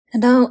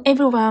Hello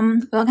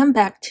everyone, welcome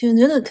back to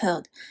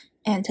LeetCode,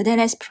 and today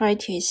let's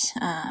practice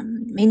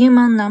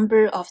minimum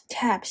number of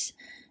tabs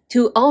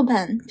to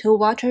open to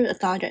water a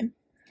garden.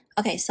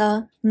 Okay,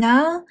 so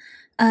now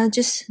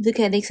just look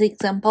at this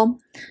example.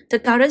 The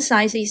garden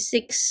size is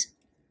 6,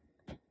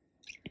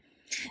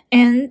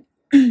 and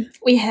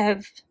we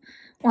have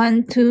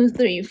 1, 2,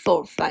 3,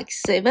 4, 5,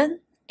 7,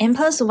 and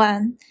plus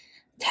 1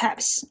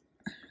 tabs.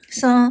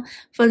 So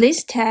for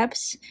these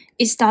tabs,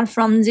 it starts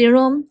from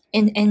 0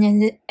 and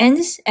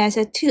ends as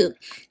a 2.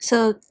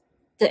 So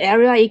the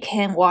area it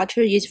can water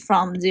is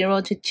from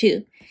 0 to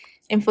 2.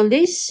 And for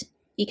this,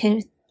 it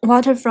can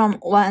water from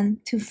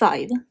 1 to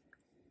 5.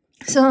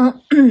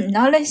 So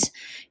now let's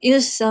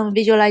use some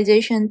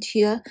visualization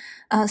to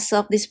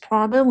solve this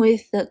problem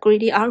with the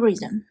greedy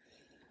algorithm.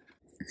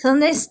 So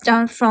let's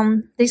start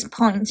from this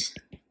point,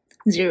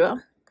 0.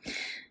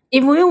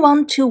 If we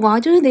want to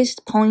water this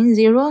point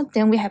 0,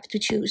 then we have to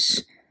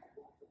choose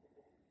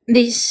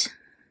these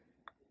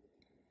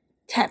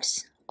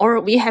tabs, or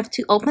we have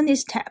to open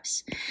these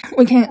tabs.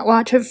 We can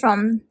water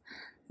from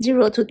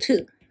 0 to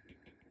 2.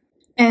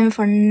 And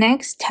for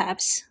next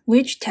tabs,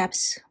 which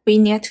tabs we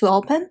need to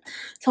open?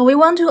 So we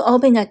want to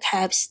open the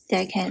tabs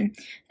that can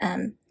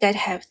that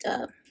have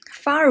the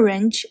far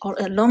range or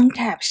a long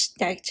tabs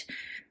that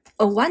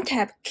one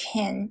tab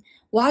can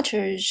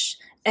water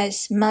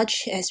as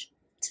much as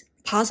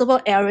possible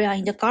area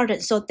in the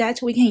garden, so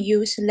that we can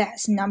use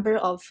less number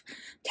of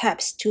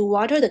tabs to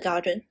water the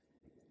garden.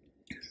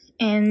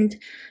 And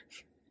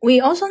we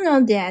also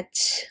know that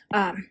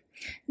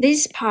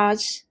this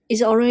part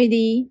is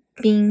already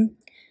being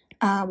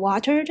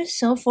watered.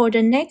 So for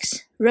the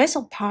next rest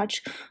of part,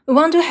 we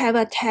want to have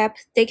a tab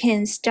that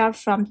can start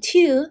from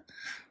 2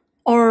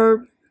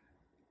 or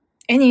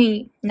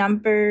any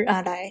number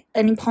like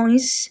any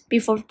points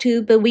before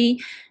 2, but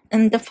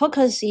the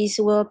focus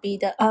will be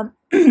the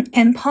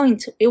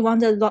endpoint. We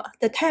want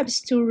the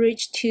tabs to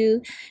reach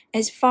to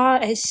as far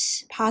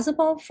as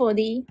possible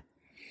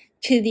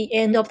to the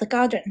end of the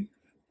garden.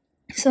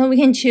 So we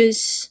can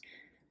choose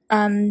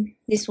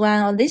this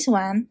one or this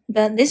one,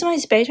 but this one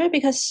is better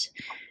because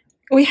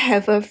we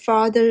have a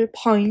farther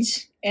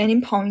points,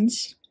 ending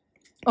points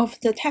of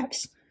the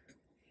tabs.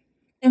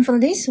 And for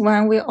this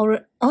one, we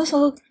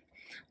also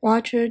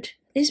watered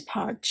this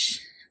part.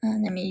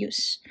 Let me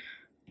use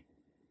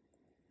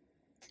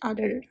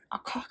other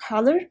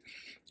color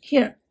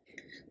here.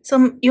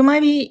 So you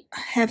might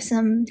have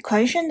some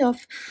question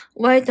of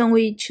why don't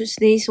we choose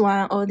this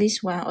one or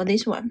this one or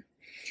this one?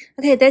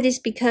 Okay, that is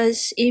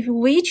because if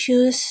we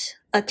choose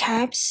a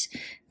tabs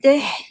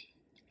that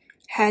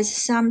has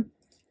some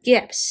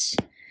gaps,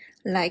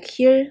 like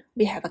here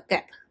we have a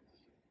gap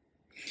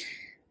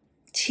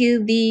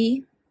to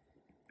the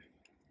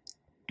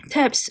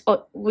tabs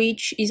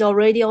which is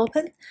already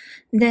open,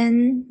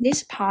 then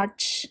this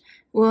part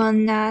will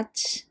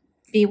not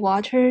be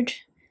watered.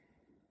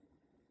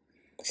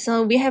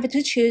 So we have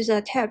to choose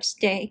a tab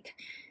stack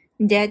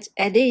that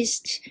at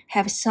least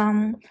have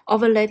some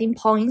overlapping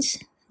points,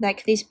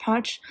 like this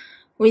part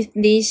with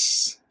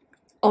this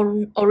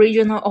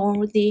original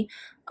or the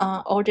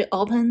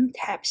open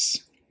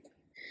tabs.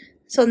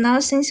 So now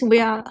since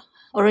we are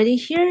already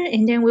here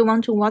and then we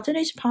want to water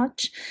this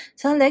part,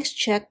 so let's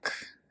check.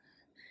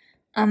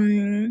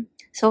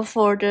 So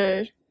for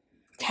the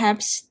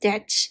tabs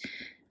that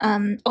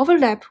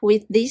overlap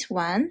with this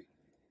one,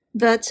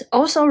 but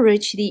also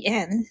reach the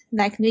end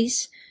like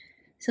this,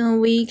 so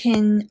we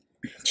can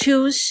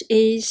choose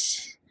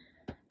is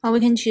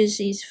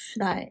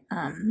like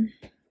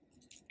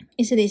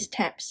is this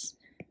tabs,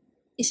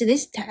 is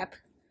this tab.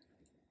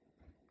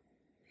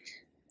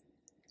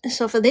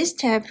 So for this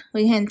tab,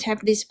 we can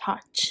tap this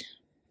part,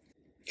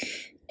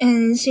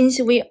 and since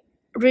we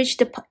reach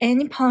the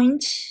any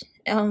point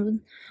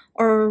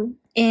or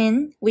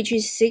end, which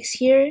is 6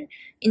 here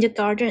in the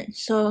garden,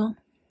 so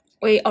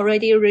we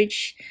already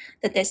reached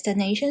the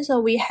destination, so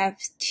we have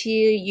to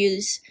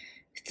use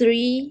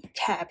 3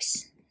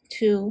 tabs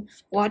to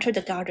water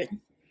the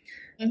garden.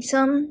 And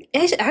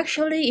it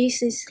actually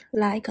is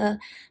like a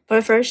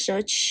reverse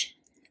search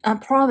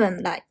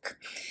problem. Like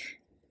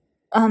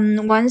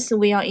once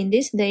we are in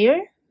this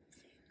layer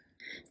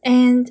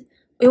and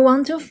we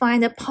want to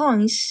find the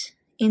points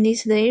in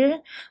this layer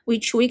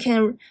which we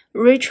can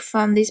reach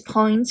from this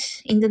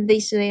point in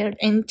this layer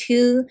and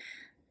to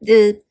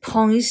the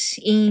points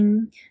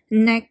in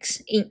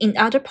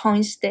other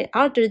points that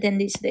other than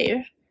this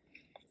layer.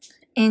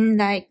 And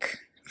like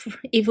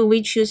if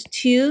we choose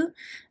 2,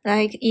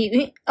 like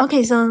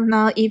okay, so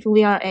now if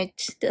we are at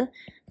the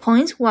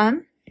point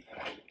 1,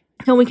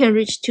 then we can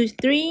reach to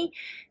 3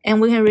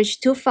 and we can reach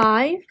to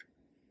 5.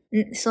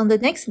 So the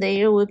next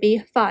layer will be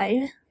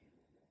 5,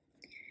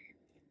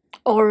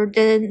 or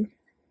the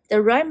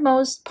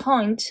rightmost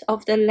point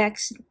of the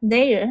next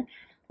layer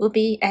will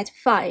be at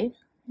 5.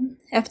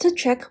 After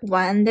check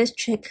 1, let's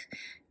check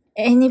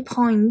any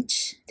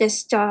point that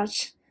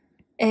starts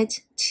at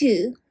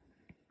 2.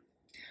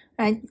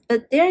 Right,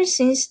 but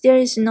since there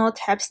is no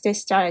tabs that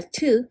start at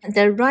 2,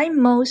 the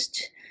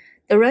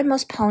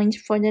rightmost point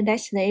for the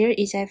next layer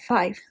is at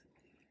 5.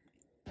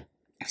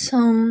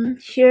 So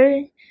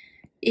here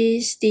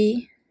is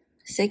the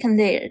second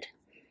layer,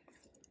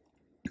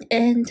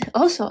 and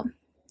also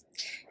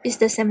it's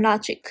the same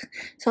logic.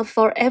 So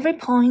for every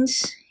point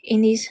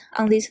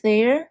on this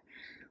layer,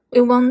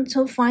 we want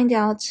to find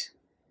out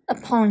a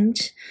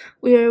point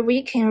where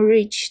we can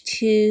reach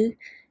to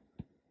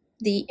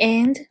the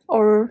end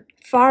or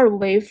far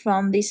away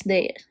from this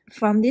layer.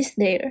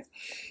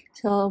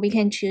 So we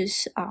can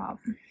choose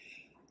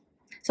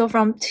so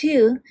from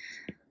 2,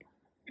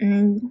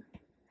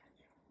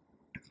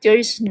 there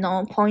is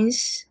no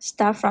points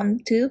start from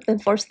 2,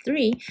 but for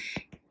 3,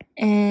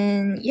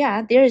 and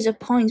yeah, there is a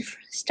point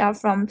start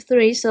from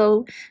 3.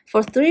 So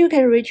for 3 we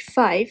can reach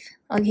 5.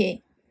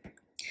 Okay,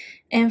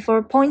 and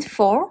for point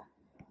 4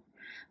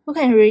 we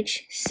can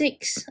reach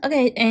 6.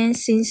 Okay, and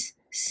since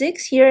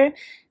 6 here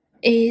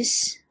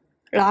is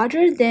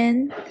larger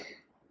than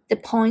the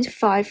point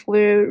 5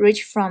 will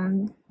reach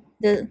from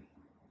the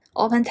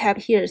open tab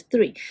here is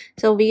 3,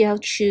 so we will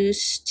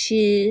choose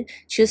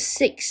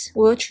 6.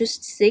 We'll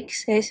choose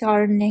 6 as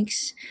our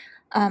next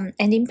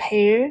ending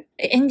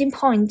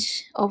point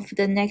of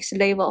the next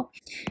level.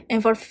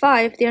 And for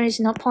 5 there is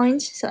no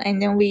point, so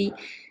and then we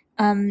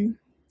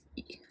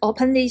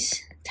open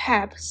these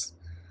tabs,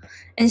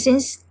 and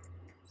since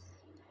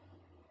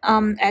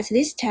at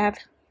this tab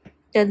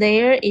the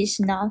layer is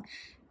now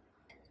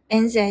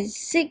ends at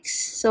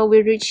 6, so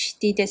we reach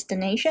the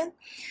destination,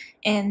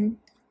 and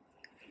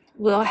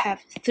we'll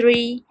have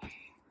 3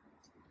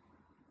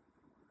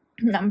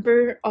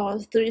 number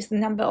of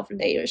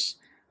layers.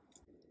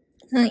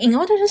 In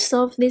order to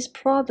solve this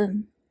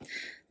problem,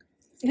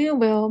 we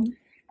will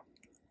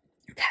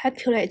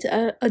calculate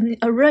an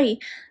array.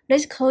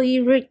 Let's call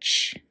it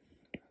rich.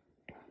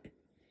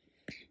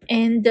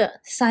 And the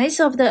size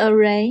of the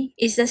array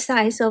is the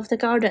size of the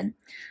garden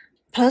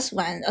plus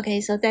 1.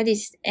 Okay, so that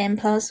is n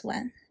plus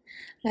 1.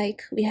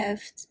 Like we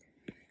have,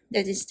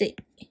 that is the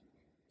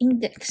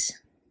index.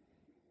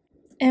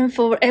 And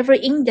for every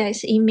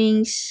index, it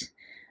means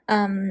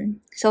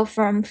so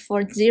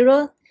for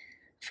 0,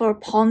 for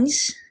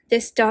points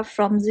that start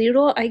from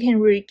 0, I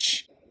can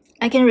reach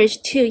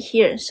 2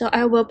 here. So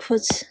I will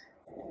put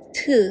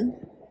 2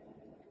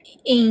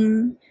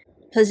 in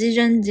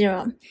position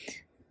 0.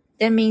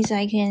 That means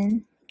I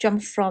can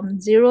jump from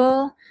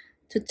 0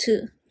 to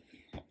 2.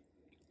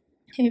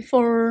 Okay,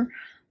 for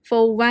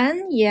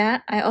 1,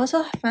 yeah, I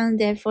also found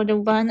that for the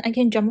 1, I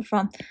can jump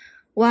from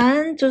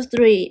 1 to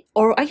 3,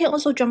 or I can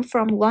also jump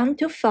from 1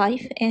 to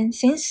 5, and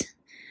since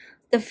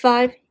the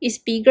 5 is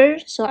bigger,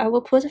 so I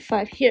will put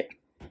 5 here.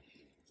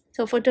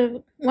 So for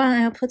the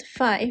 1, I'll put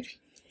 5.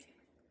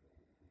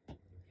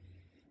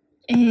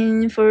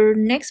 And for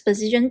next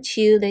position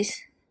 2,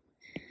 let's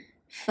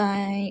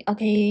find,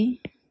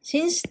 okay,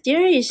 since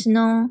there is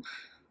no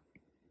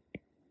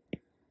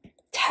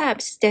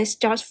tabs that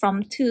starts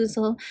from 2,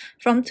 so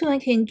from 2 I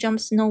can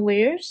jump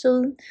nowhere,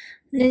 so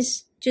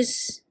let's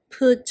just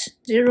put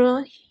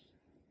 0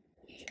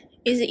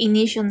 is the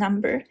initial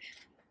number.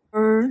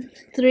 For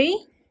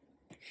 3,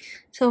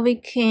 so we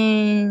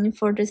can,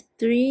 for the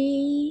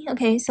 3,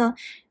 okay, so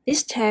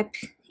this tab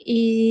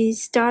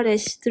is start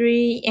as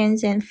 3 and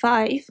then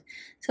 5,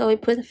 so we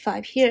put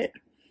 5 here.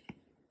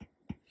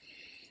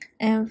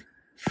 And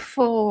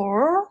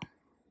 4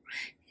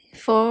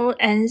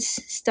 ends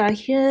start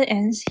here,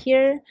 ends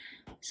here,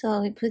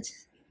 so we put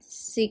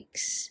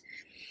 6.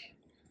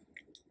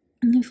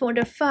 And for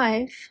the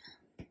 5,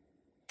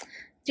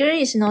 there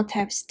is no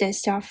tabs that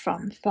start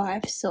from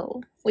 5,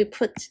 so we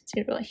put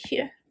 0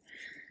 here.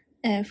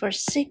 And for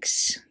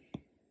 6,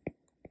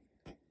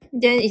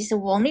 there is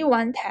only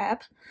one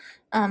tab.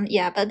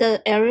 Yeah, but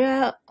the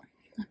area,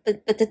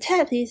 but the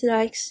tab is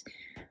like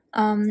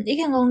it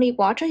can only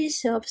water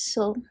itself,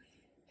 so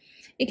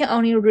it can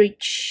only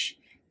reach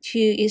to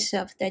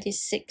itself, that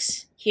is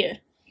 6 here.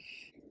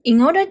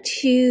 In order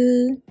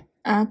to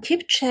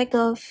keep track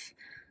of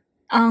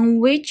on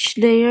which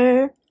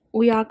layer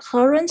we are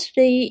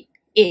currently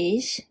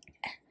is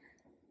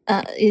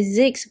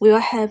 6, we will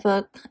have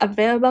a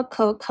variable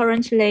called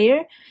current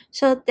layer.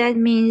 So that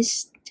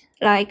means,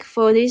 like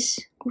for this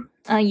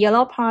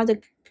yellow part,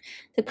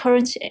 the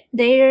current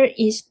layer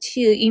is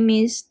 2. It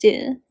means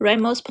the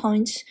rightmost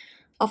point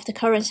of the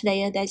current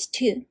layer, that's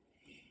 2.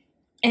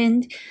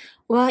 And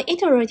while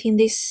iterating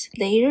this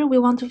layer, we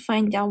want to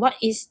find out what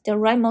is the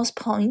rightmost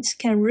points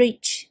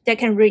that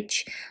can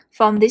reach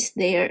from this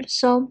layer.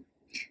 So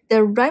the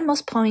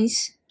rightmost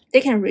points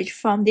they can reach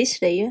from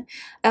this layer,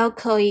 I'll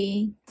call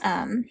it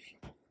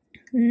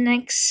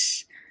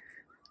next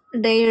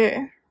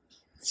layer.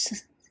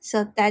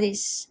 So that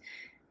is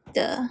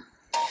the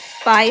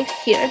 5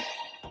 here.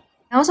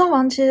 I also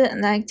want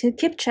to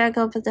keep track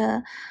of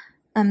the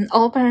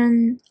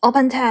open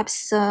tabs,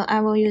 so I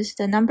will use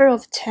the number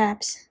of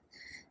tabs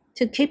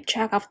to keep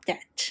track of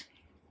that.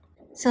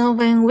 So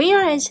when we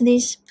are at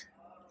this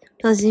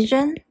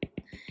position,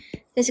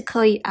 let's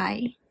call it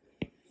I.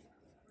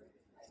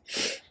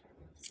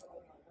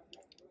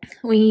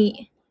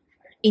 We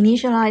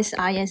initialize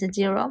I as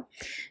 0,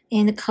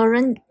 and the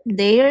current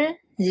layer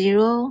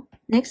 0,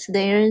 next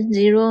layer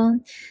 0,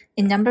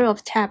 and number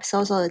of tabs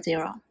also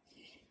 0.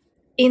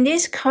 In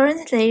this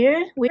current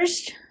layer,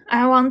 first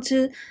I want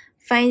to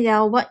find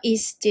out what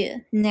is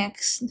the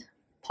next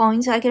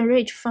point I can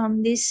reach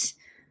from this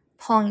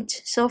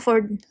point. So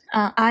for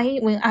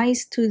when I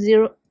is to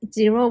 0,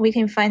 0, we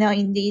can find out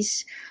in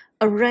this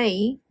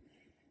array.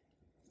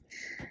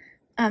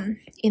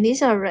 In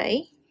this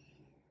array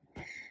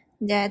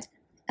that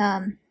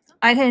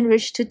I can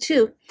reach to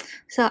 2.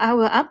 So I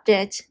will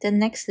update the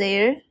next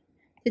layer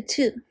to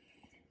 2.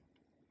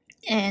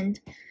 And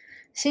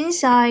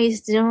since I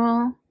is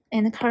 0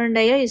 and the current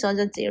layer is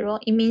also 0,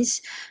 it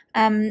means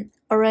I'm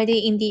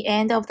already in the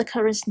end of the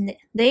current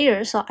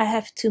layer, so I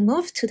have to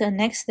move to the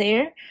next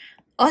layer.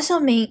 Which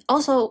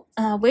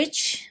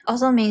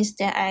also means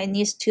that I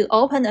need to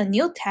open a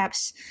new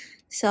tabs.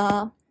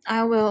 So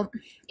I will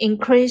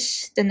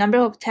increase the number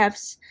of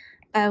tabs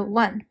by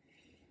 1.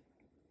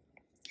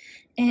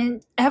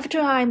 And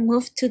after I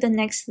move to the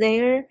next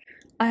layer,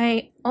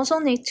 I also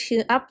need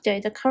to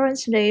update the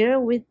current layer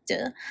with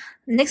the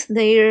next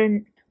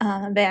layer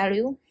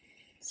value.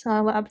 So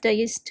I will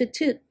update it to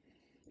 2.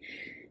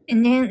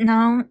 And then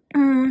now,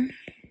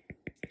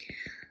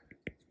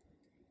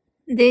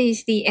 this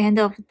is the end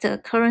of the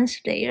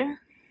current layer.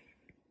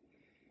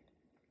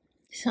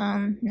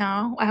 So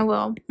now I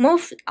will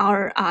move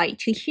our eye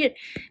to here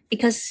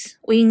because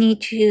we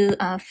need to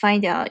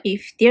find out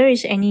if there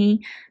is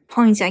any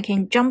points I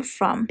can jump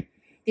from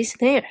this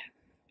layer.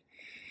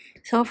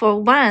 So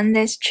for 1,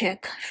 let's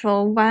check.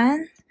 For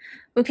 1,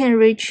 we can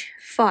reach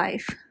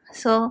 5.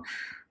 So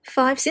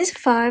 5, since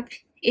 5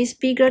 is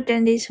bigger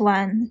than this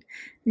one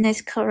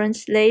next current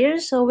layer,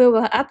 so we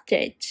will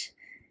update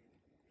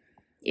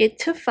it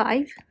to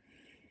 5.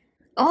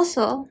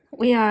 Also,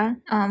 we are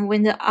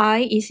when the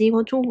I is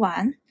equal to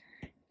 1,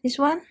 this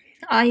one,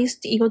 I is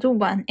equal to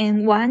 1,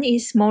 and 1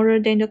 is smaller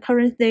than the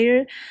current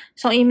layer,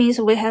 so it means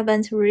we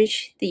haven't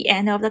reached the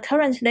end of the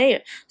current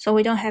layer, so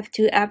we don't have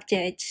to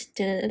update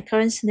the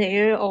current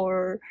layer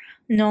or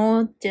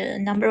know the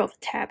number of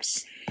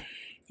tabs.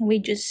 We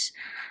just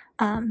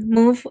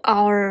move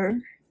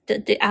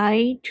the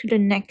I to the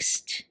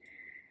next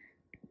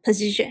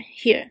position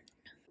here.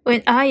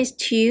 When I is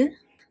 2,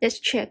 let's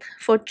check.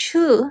 For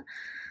 2,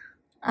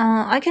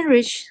 I can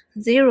reach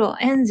 0,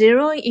 and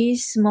 0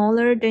 is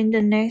smaller than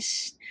the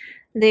next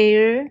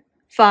layer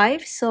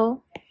 5,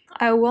 so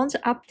I won't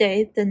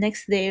update the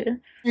next layer.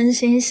 And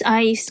since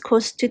I is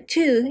equals to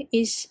 2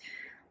 is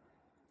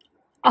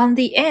on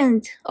the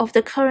end of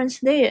the current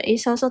layer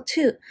is also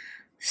 2,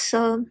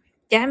 so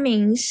that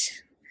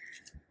means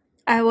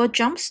I will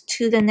jump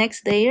to the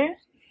next layer.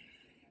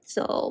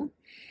 So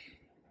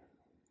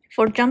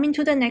for jumping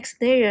to the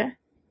next layer,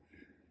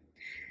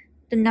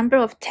 the number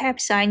of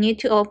tabs I need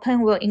to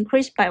open will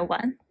increase by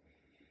 1.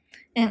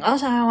 And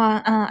also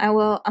I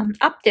will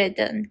update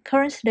the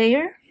current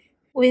layer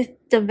with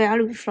the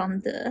value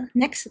from the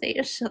next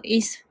layer, so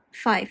it's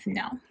 5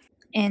 now.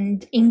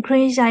 And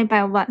increase I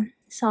by 1.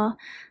 So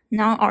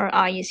now our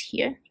I is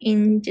here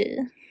in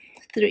the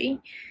 3.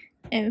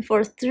 And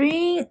for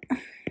 3,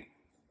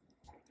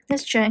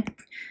 let's check.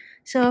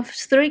 So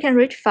 3 can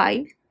reach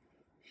 5.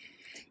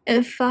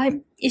 And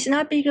 5 is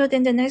not bigger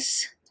than the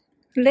next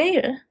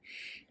layer.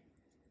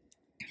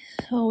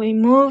 So we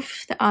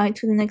move the I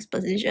to the next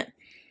position.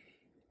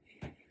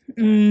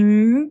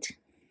 And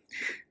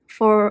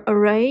for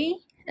array,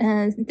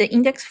 the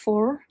index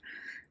 4,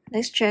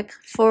 let's check.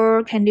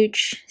 4 can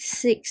reach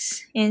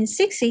 6, and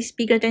 6 is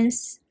bigger than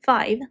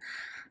 5.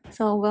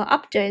 So we'll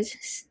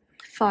update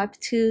 5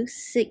 to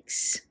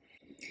 6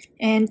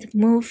 and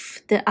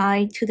move the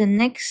I to the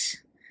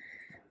next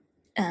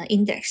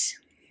index.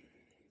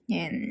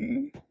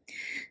 And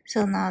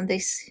so now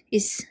this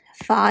is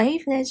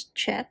 5. Let's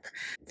check.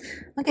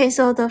 Okay,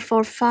 so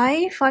for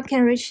 5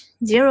 can reach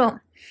 0.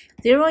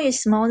 0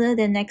 is smaller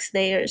than next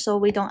layer, so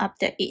we don't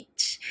update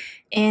it.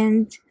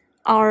 And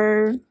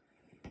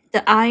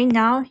the I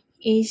now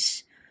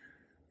is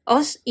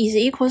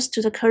equals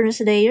to the current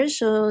layer,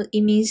 so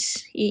it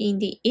means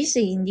it's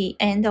in the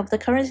end of the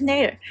current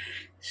layer.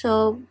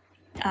 So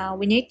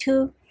we need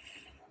to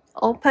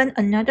open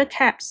another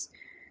tabs.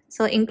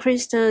 So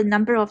increase the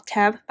number of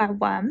tabs by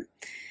 1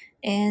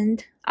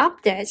 and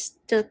update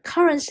the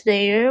current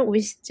layer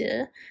with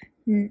the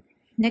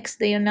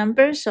next layer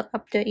number, so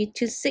update it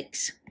to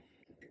 6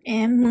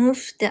 and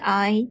move the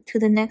I to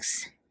the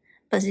next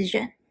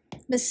position.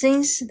 But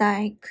since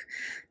like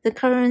the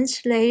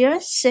current layer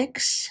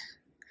 6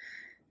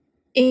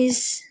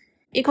 is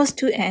equals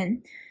to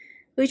n,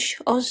 which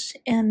also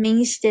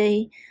means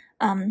the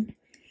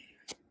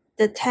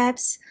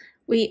tabs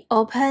we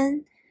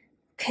open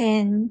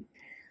can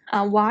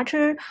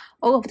water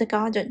all of the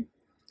garden.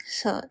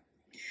 So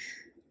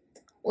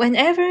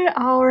whenever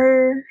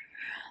our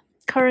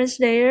current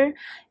layer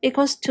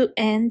equals to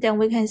n, then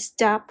we can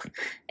stop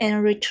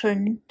and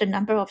return the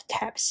number of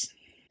tabs.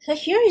 So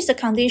here is the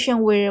condition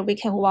where we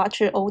can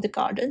water all the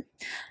garden.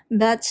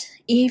 But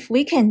if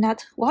we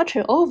cannot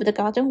water all of the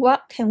garden,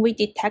 what can we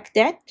detect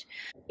that?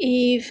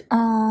 If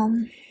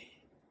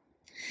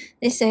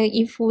let's say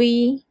if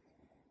we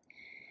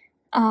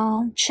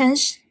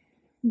change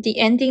the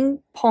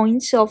ending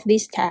points of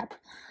this tab.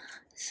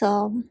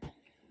 So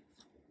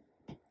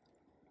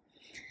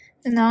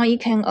now you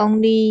can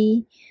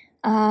only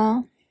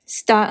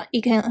start.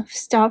 You can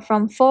start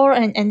from 4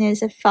 and end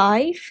as a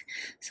 5.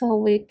 So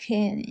we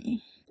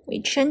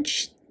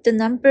change the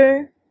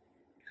number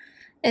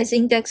as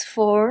index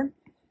 4,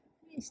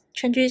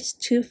 changes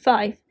to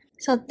 5.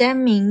 So that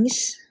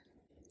means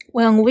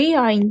when we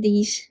are in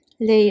this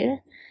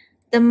layer,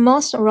 the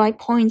most right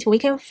point we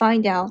can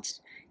find out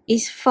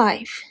is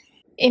 5.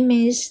 It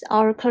means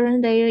our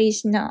current layer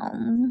is now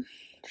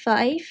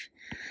 5.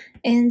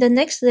 And the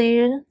next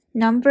layer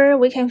number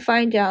we can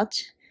find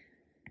out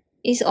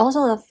is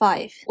also the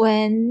 5.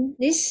 When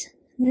this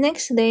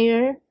next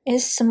layer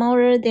is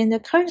smaller than the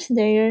current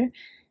layer,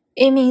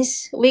 it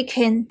means we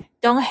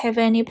don't have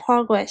any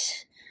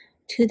progress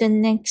to the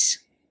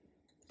next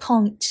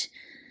point.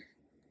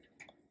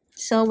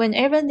 So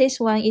whenever this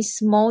one is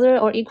smaller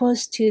or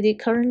equals to the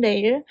current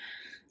layer,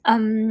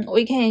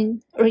 we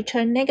can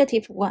return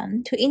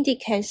 -1 to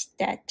indicate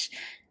that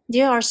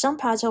there are some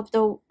parts of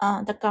the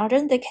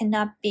garden that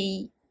cannot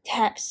be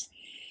tabs.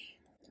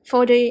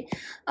 For the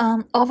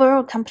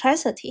overall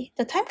complexity,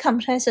 the time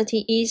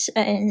complexity is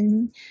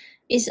a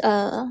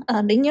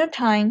linear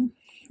time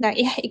that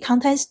it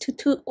contains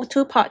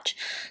two parts.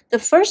 The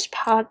first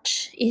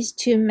part is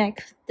to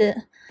make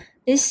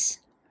this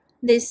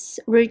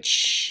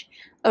rich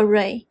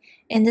array,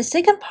 and the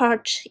second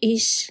part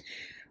is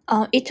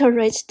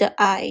iterate the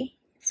I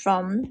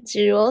from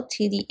 0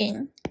 to the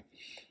n.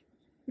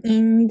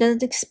 In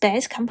the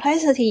space,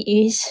 complexity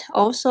is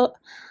also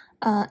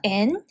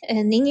n,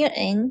 a linear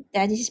n.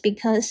 That is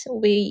because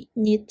we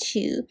need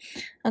to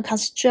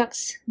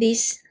construct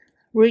this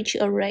rich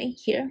array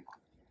here.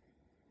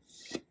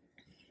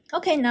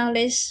 Okay, now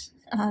let's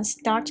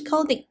start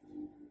coding.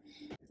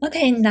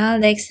 Okay, now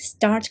let's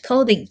start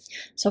coding.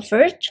 So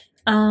first,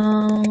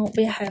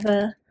 we have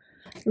a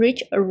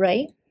rich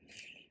array,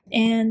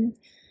 and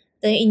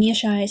the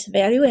initialize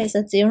value as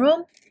a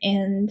 0,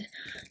 and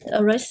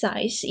the array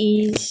size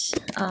is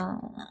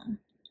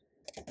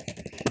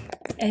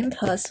n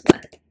plus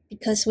 1,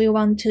 because we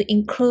want to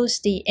include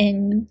the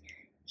n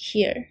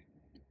here.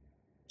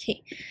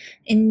 Okay,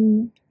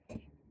 and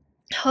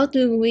how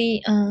do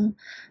we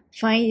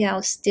find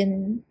out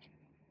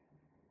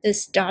the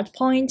start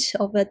point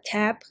of a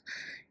tab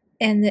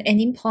and the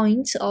ending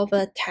point of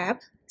a tab?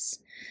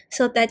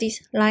 So that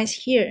is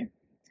lies here.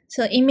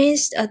 So it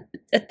means a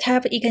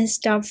tab, it can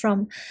start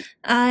from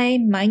I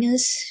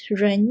minus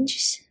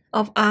range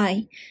of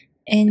I,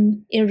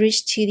 and it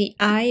reaches to the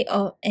I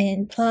of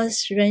n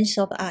plus range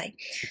of I.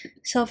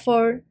 So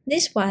for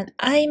this one,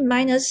 I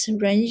minus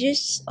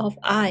ranges of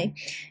I,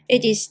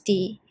 it is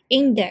the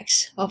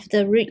index of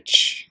the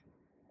reach.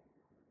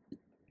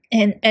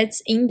 And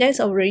as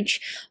index of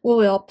reach, we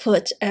will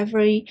put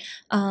every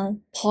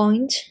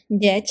point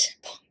that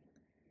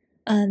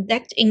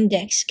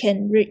index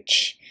can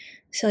reach.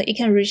 So it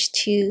can reach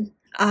to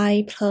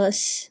I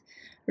plus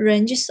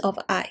ranges of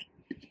I.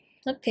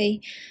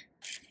 Okay.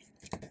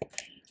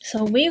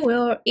 So we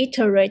will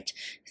iterate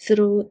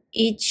through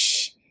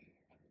each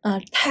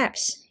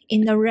tabs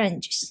in the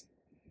ranges.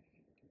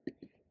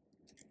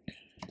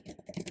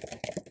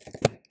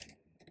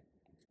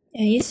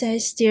 And it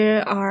says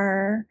there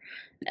are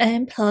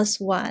n plus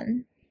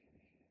 1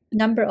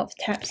 number of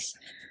tabs.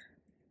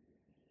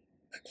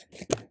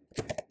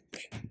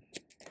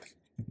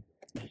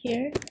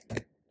 Here.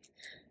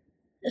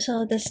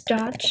 So the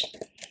start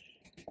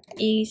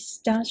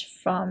starts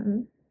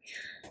from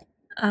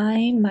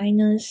I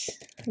minus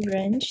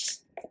range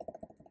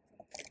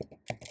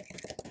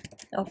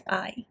of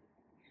I,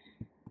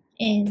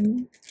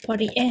 and for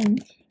the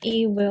end,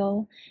 it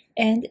will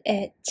end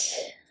at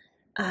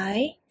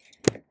I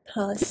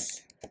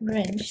plus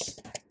range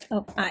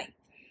of I.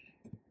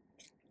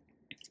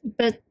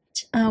 But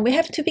we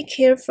have to be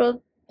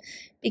careful,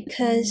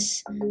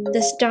 because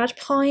the start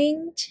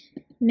point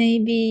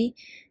maybe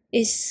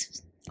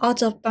is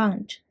out of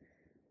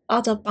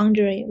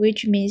boundary,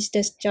 which means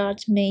the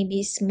start may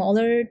be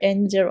smaller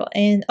than 0,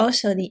 and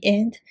also the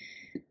end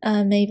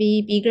may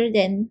be bigger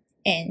than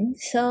n.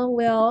 So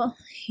we'll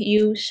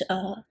use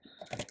a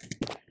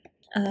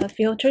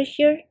filter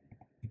here.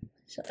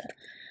 So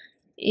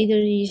either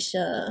is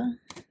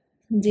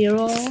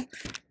 0,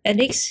 at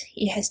least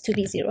it has to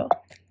be 0.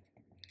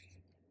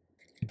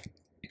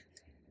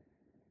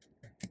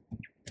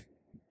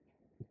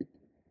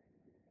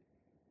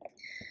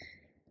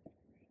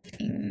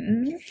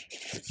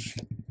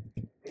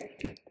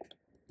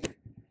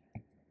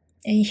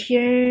 And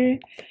here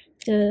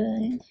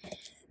the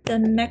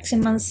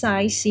maximum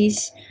size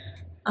is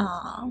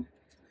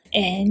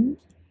n.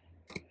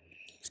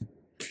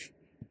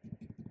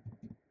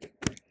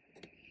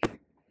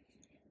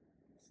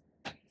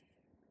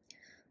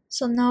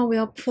 So now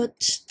we'll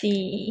put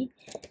the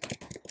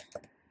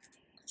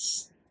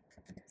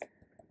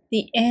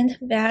end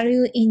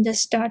value in the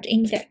start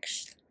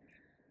index.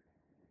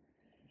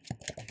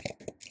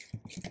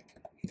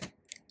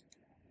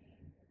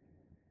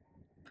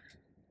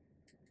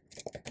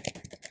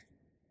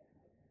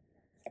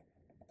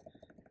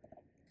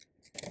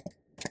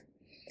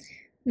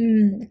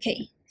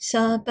 Okay,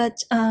 so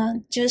but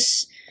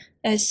just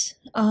as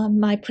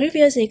my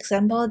previous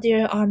example,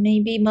 there are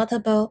maybe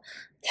multiple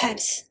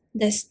tabs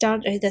that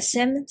start at the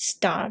same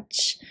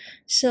start.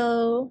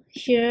 So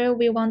here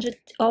we want to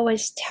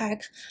always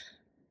tag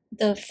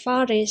the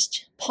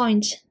farthest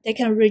point they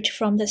can reach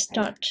from the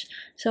start.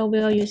 So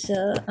we'll use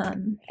a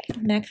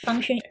make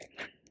function.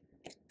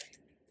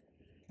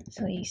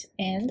 So it's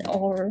and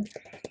or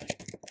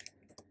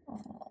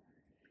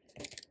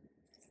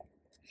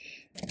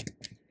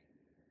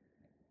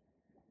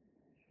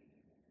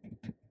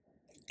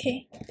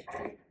okay.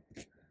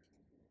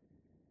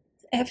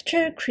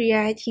 After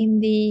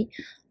creating the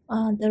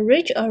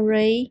ridge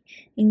array,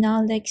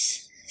 now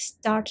let's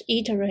start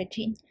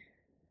iterating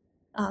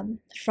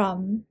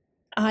from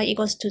I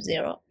equals to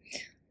 0.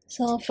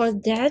 So for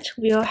that,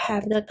 we'll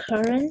have the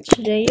current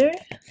layer,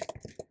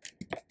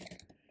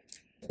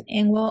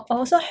 and we'll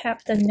also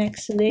have the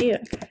next layer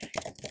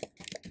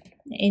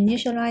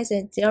initialize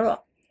at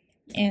 0,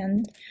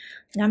 and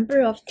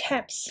number of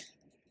tabs.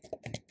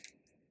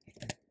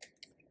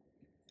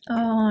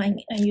 I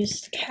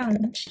use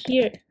count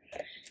here.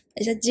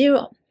 It's at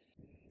 0,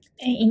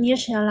 and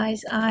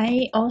initialize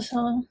I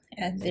also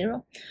at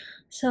 0.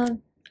 So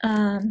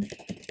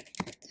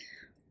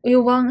we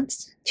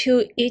want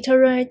to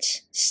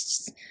iterate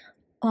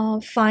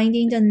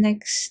finding the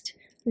next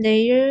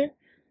layer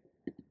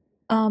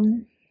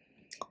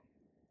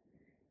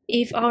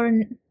if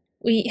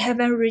we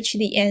haven't reached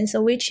the end,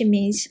 so which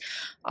means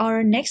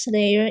our next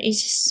layer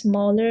is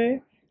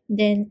smaller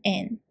than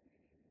n.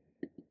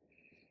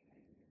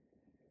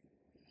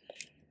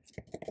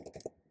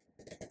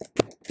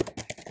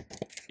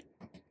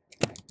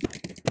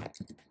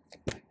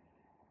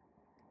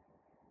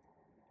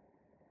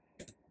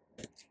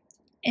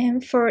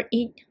 And for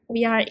it,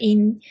 we are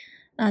in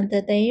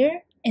the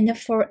layer, and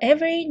for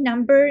every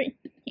number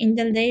in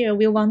the layer,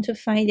 we want to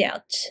find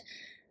out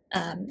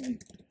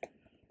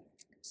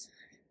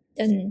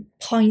the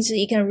points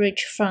you can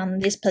reach from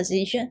this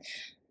position.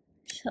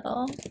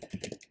 So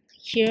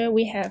here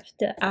we have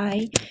the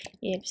I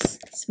is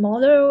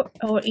smaller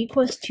or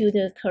equals to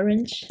the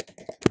current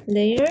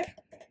layer.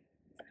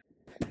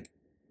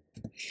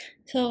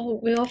 So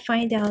we'll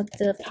find out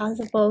the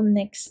possible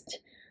next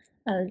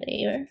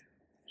layer.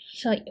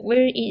 So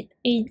where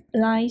it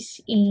lies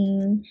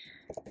in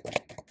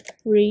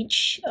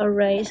ridge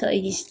array, so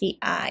it is the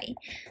I,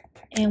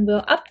 and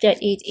we'll update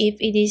it if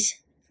it is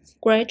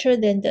greater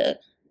than the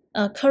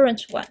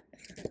current one.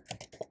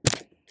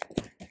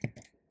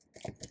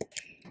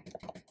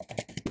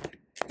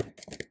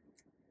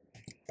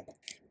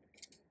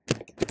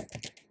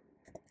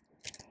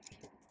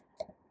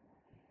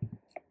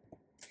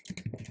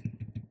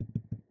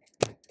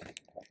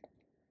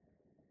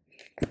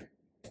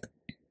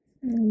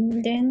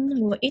 Then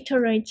we'll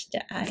iterate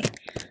the I,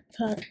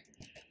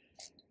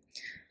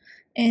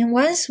 and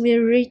once we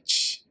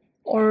reach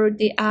or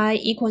the I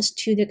equals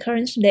to the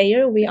current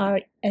layer, we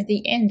are at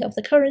the end of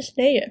the current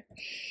layer.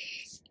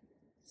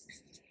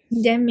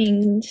 That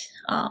means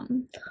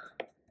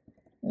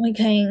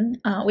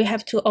we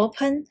have to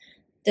open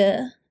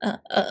the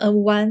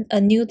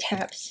a new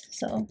tabs.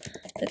 So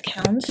the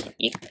count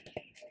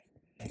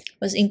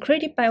was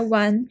increased by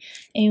 1,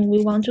 and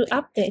we want to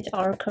update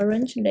our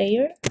current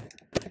layer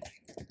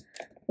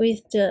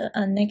with the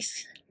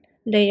next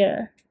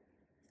layer.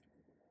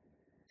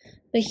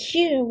 But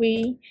here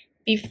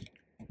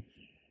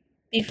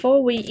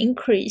before we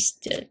increase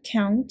the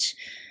count,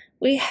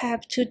 we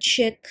have to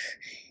check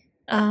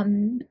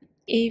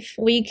if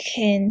we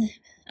can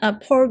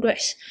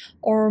progress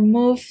or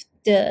move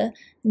the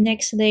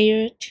next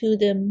layer to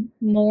the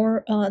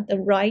more the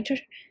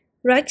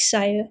right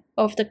side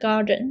of the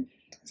garden.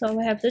 So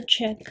we have to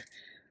check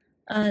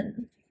the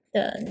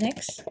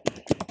next.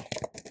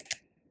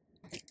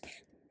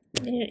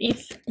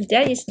 If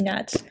that is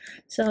not,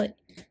 so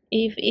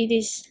if it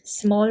is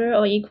smaller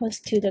or equals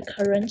to the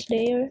current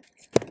layer,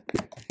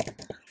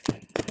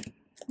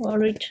 we'll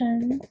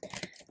return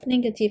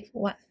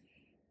 -1.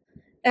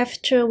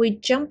 After we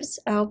jump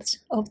out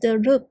of the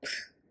loop,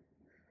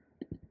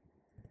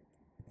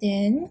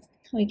 then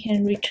we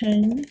can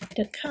return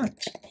the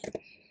count.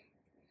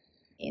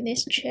 Okay,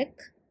 let's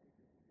check.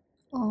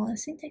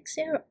 Syntax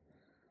error.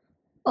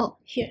 Oh,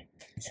 here.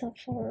 So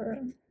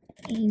for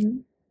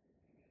in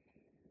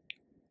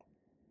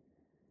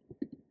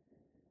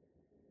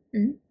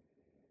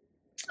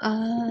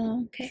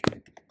okay,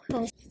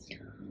 close.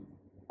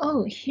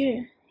 Oh,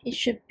 here it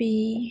should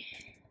be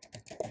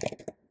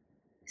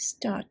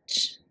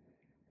start,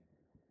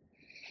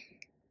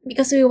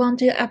 because we want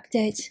to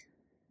update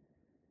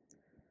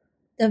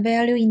the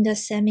value in the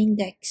same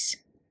index.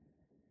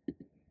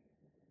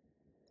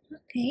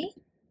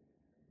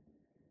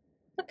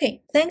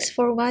 Okay, thanks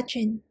for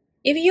watching.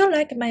 If you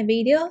like my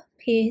video,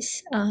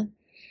 please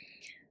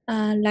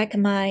like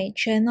my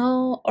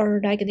channel or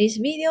like this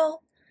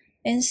video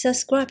and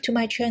subscribe to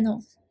my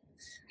channel.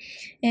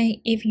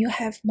 And if you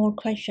have more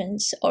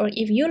questions, or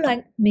if you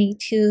like me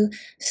to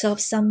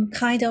solve some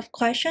kind of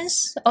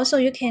questions, also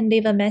you can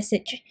leave a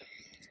message.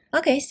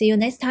 Okay, see you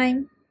next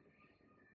time.